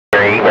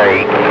Great.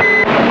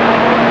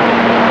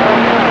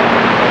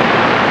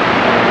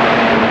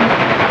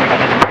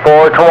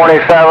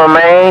 427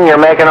 Main, you're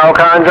making all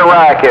kinds of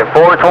racket.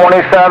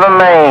 427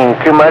 Main,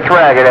 too much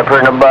racket up here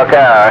in the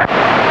Buckeye.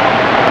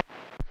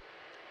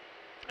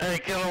 Hey,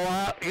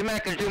 Kilowatt, you're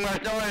making too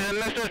much noise in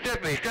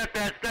Mississippi. Shut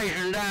that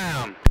station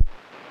down.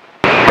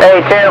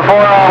 Hey, 10-4,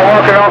 I'm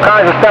working all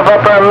kinds of stuff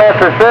up there in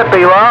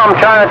Mississippi. Well, I'm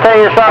trying to tell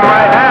you something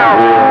right now.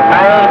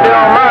 I ain't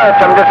doing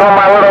much. I'm just on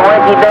my little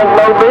rinky-dink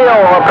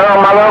mobile up there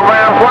on my little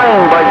ground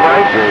plane, break.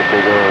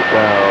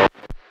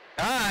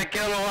 All right,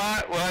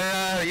 Kilowatt.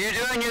 Well, you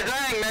doing your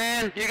thing,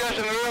 man. You got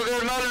some real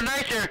good Mother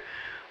Nature,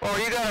 or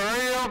you got a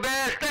real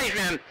bad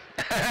station.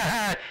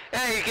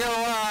 Hey,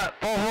 Kilowatt,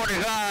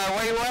 445,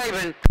 what are you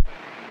waving?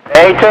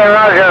 Hey, 10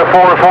 Roger,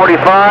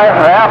 445.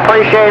 I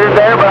appreciate it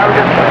there, but I'm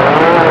just,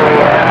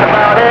 that's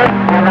about it.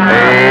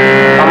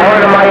 I'm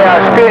holding my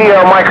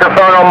studio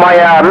microphone on my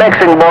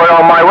mixing board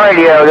on my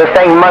radio. This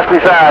thing must be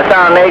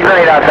sounding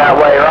great out that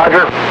way,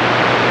 Roger.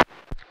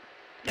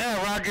 Yeah,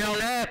 Roger on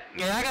that.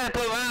 Yeah, I gotta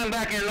put mine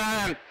back in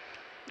line.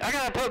 And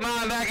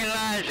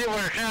see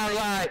what it sounds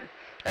like.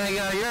 Hey,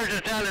 yours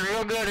is sounding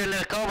real good in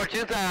this Cobra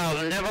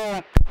 2000,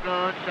 Devil. It's a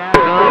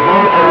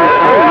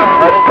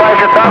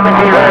pleasure talking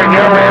to you there,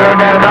 Gilman.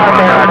 That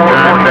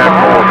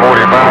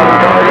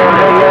 445.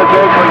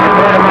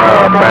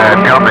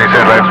 Bad company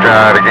said let's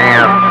try it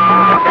again.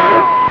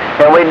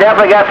 And we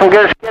definitely got some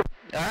good skip.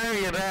 I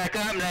hear you back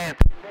up there.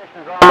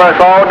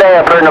 Almost all day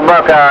up here in the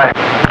Buckeye.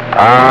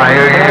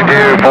 Here you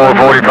do,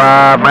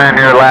 445. Man,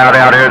 you're loud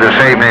out here this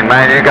evening,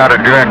 man. You got a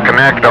direct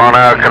connect on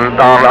my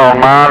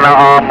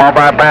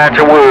patch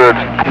of woods.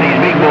 These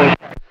big boys.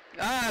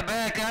 Alright,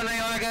 back. I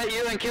think I got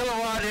you and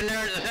Kilowatt in there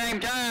at the same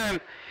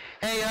time.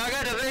 Hey, I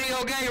got the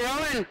video game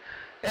rolling.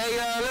 Hey,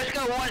 let's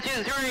go 1,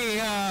 2,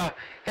 3.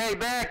 Hey,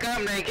 back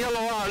up there,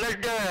 Kilowatt. Let's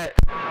do it.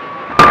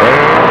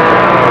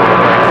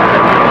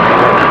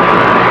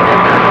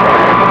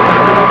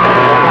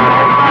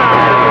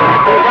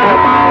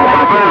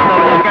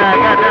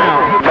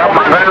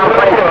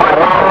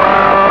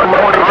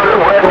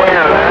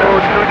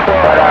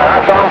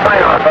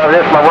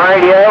 This is my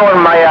radio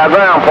and my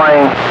ground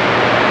plane.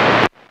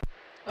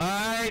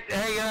 Alright,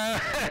 hey,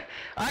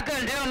 I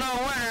couldn't tell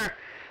no winner.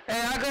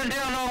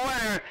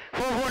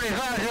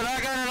 445 said I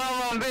got it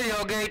all on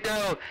video gate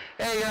though.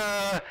 Hey,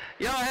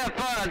 y'all have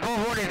fun.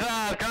 445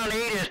 trying to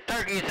eat his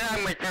turkey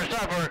sandwich for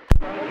supper.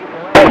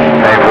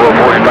 Hey,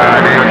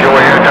 445, you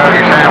enjoy your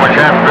turkey sandwich.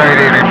 Have a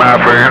great evening,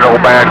 my friend. Old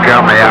bad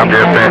company, I'm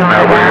just sitting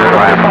over here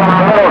laughing.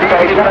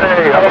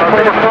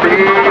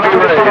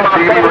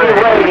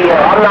 Radio.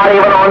 I'm not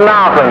even on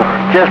nothing.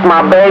 Just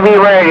my baby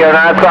radio,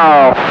 that's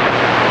all.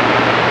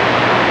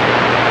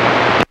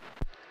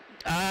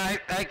 Alright,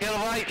 hey,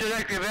 Kilowatt,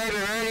 select your baby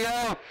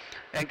radio.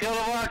 And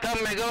Kilowatt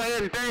told me to go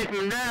ahead and finish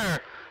from dinner.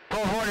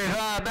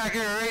 445 back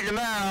here to read the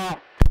mail.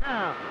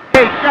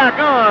 Hey,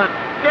 shotgun,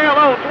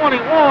 JLO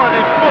 21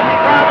 is Smokey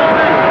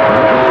Robinson.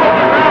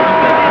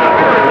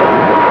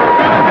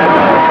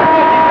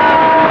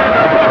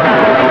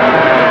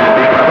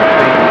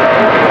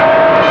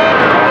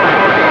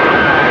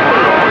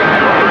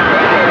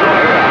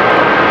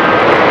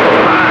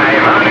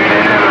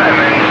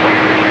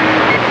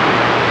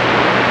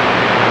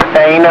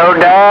 Ain't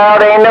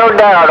no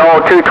doubt,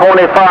 old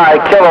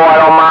 225 Kilowatt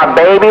on my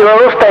baby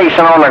little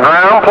station on the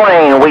ground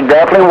plane. We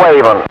definitely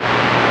waving.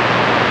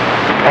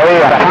 Hey,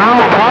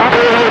 pound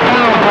puppy,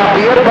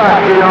 you're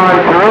busting on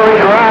through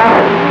it,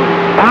 right?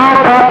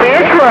 Pound puppy,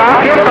 it's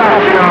rough, you're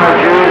busting on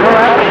through it,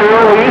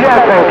 absolutely, you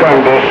got some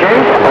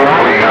conditions.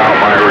 Pulling out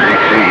my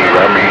receive,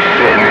 I'm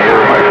sitting here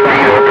with my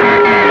feet up in the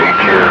easy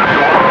chair.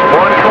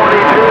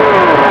 122.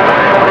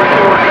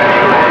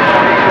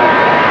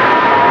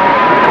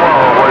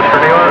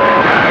 Western New York.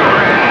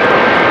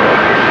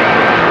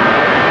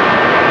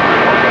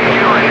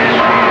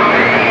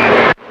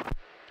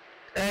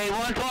 Hey,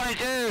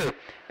 122.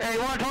 Hey,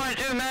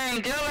 122,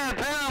 man, tell that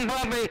pound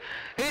puppy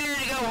he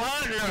needs to go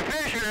hunting or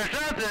fishing or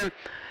something.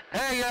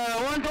 Hey,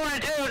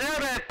 122, tell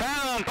that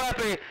pound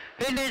puppy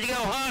he needs to go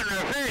hunting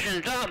or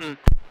fishing something.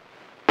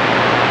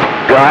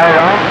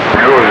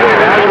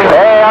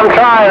 Hey, I'm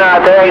trying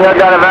out there, ain't no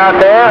doubt about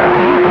that.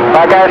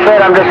 Like I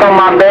said, I'm just on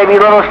my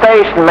baby little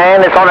station,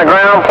 man. It's on the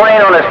ground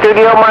plane on a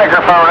studio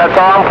microphone. That's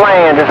all I'm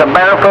playing. Just a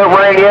barefoot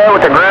radio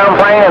with the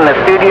ground plane and the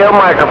studio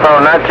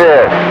microphone. That's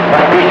it.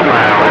 Happy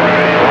smile.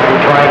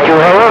 22,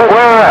 hey, look,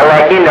 well, I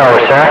like you know,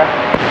 sir.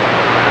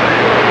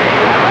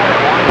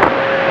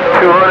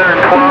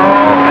 212.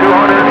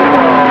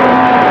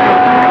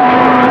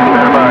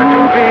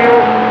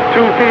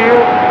 Two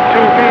field.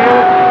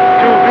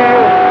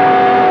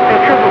 And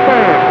triple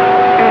fan.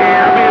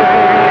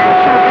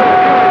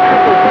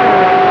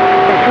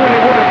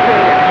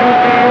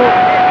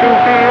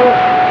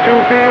 Two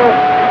field.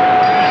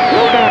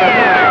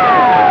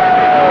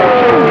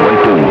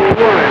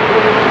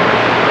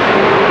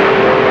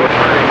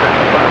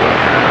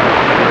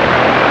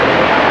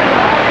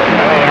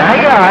 Hey, I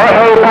got it.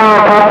 Hey,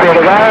 pound puppy, I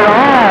got it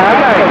on. I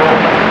got it.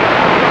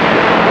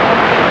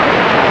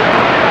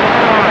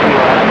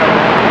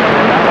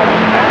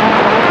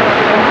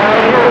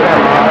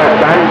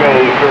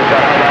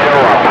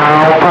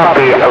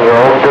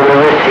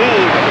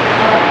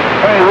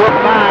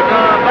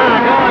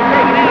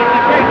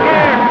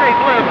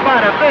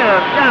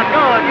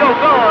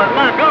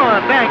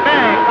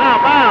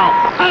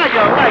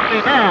 me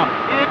now.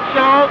 It's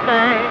your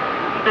thing.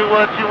 Do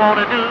what you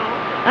want to do.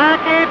 I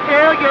can't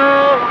tell you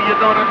who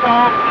you're going to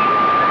talk to.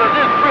 Cause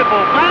it's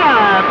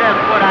 555,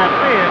 that's what I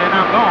said, and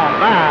I'm gone.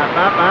 Bye,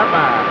 bye, bye,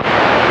 bye.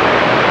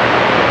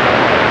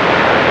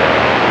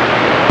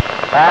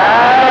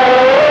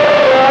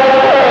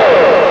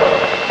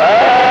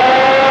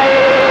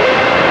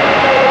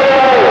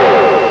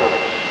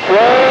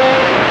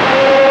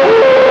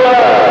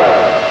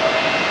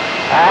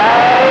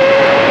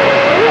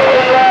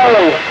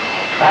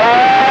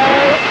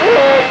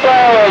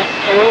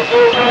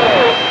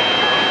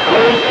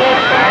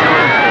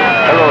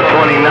 Hello,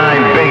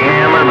 29, Big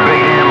Hammer,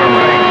 Big Hammer,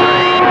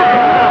 Big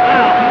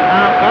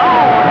I'm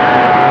gone.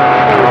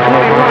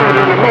 21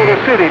 in the Motor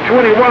City,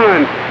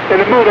 21 in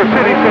the Motor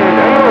City says,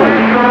 oh,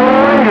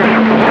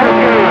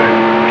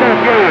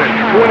 shotgun,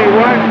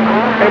 21.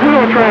 And we're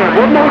going to try it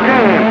one more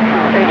time.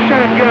 And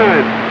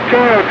shotgun,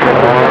 tell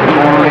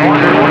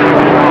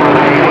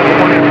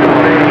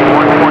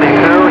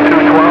 122,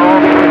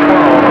 212,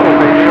 212.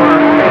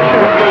 and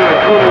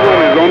shotgun,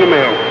 21 is on the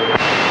mail.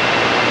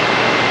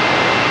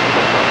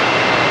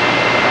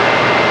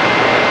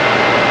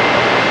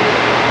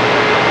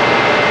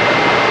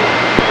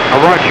 I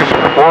want you.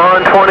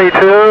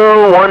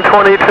 122,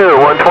 122,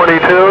 122,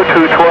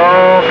 212,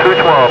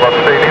 212,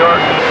 upstate New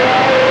York.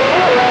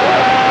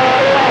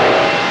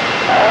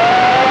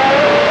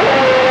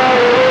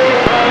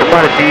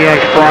 About a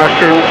DX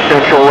Boston,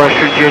 Central West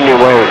Virginia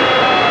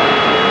Way.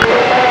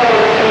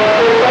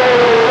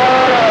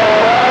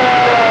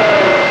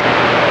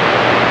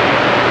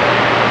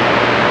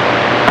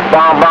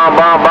 Bomb, bomb,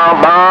 bomb,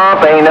 bomb,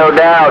 bomb, ain't no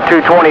doubt.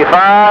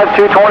 225,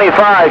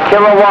 225,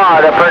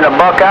 Kilowatt up in the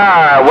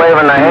Buckeye,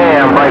 waving the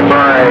hand, brake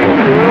brake.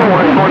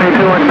 122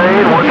 in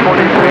Maine,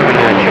 122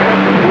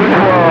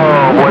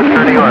 212,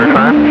 Western New York,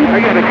 huh?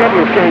 I got a couple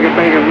of skanker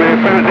bangers,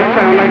 man. They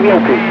sound like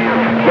locals.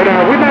 But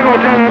we're not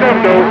going to turn it up,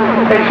 though.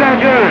 Hey,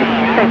 shotgun,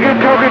 hey, good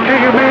talking to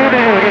you, man.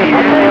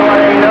 I tell you what,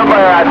 ain't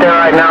nobody out there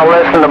right now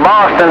listening to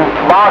Boston.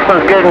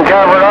 Boston's getting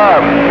covered up.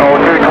 Oh,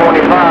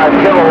 225,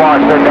 Kilowatt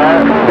said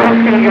that. That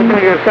skanker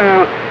banger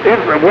sound is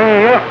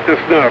way up to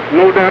snuff.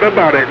 No doubt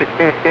about it.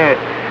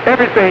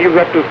 Everything is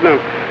up to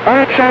snuff. All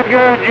right,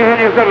 shotgun, you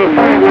had yourself a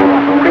fine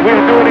one. And we'll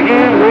do it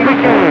again when we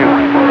can.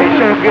 Hey,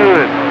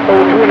 shotgun,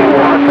 oh, 21.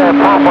 What's that?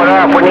 Pump it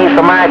up. We need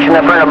some action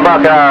up in the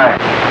Buckeye.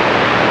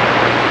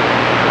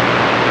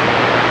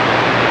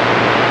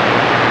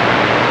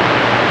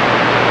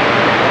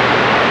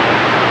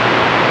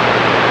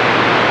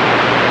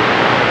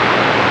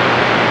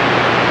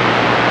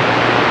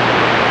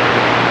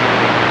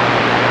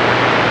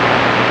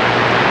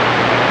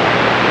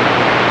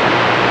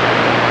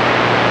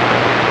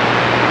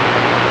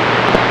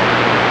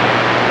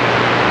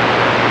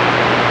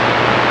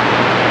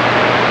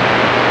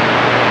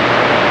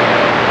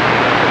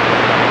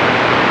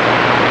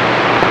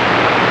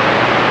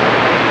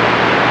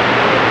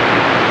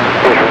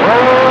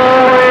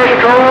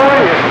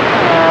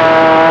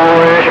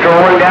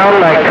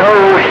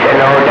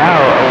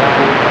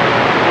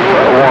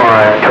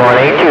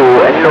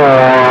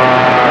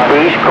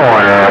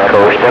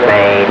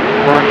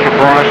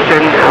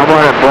 Boston, how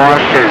about a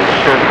Boston,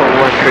 Central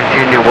West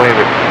Virginia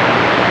Way?